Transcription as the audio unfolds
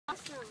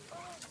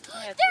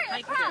Yeah, it's a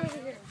pipe.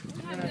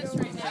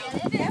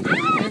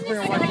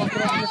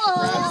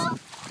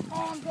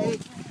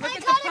 Look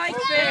at the pipe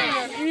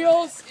there.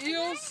 Eels.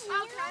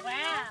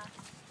 Wow.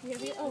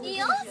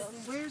 Eels?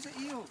 Where's the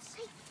eels?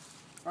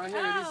 Right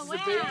here. This is the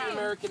baby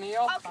American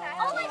eel. Okay.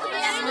 Oh my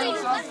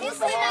God.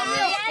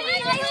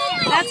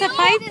 That's a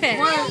pipefish.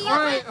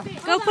 Right.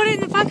 Go put it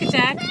in the bucket,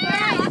 Jack.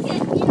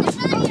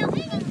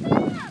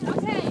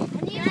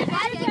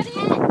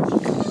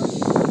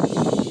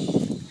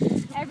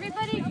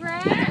 Everybody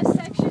grab a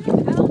section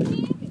of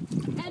algae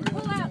and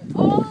pull out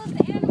all of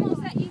the animals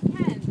that you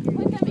can.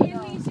 Put them in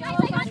these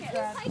yellow buckets.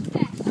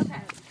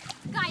 Okay.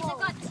 Guys, I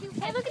got two.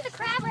 Hey, look at the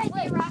crab right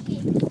there,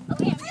 Rocky.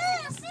 Okay,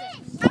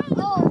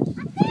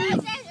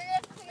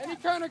 Any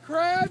kind of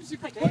crabs you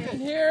can put in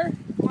here.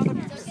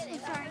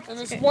 And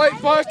this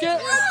white bucket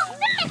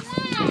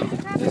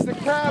is the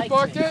crab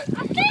bucket.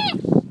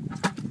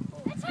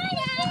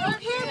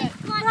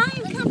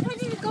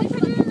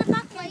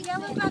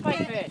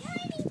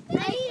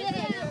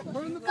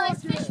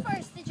 Guys, fish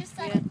first. They just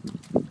said it.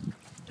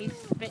 He's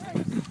spitting.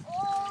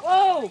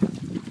 Whoa!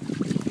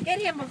 Get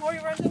him before he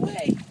runs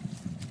away.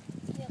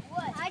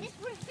 What? I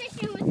just put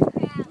fishing with the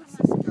crabs.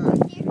 I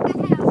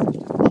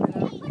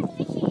put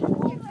fishing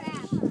with your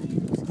crabs.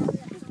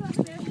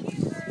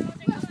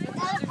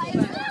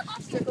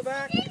 Stick it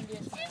back.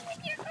 Fishing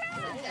with your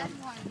crabs.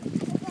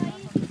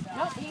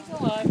 Nope, he's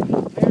alive.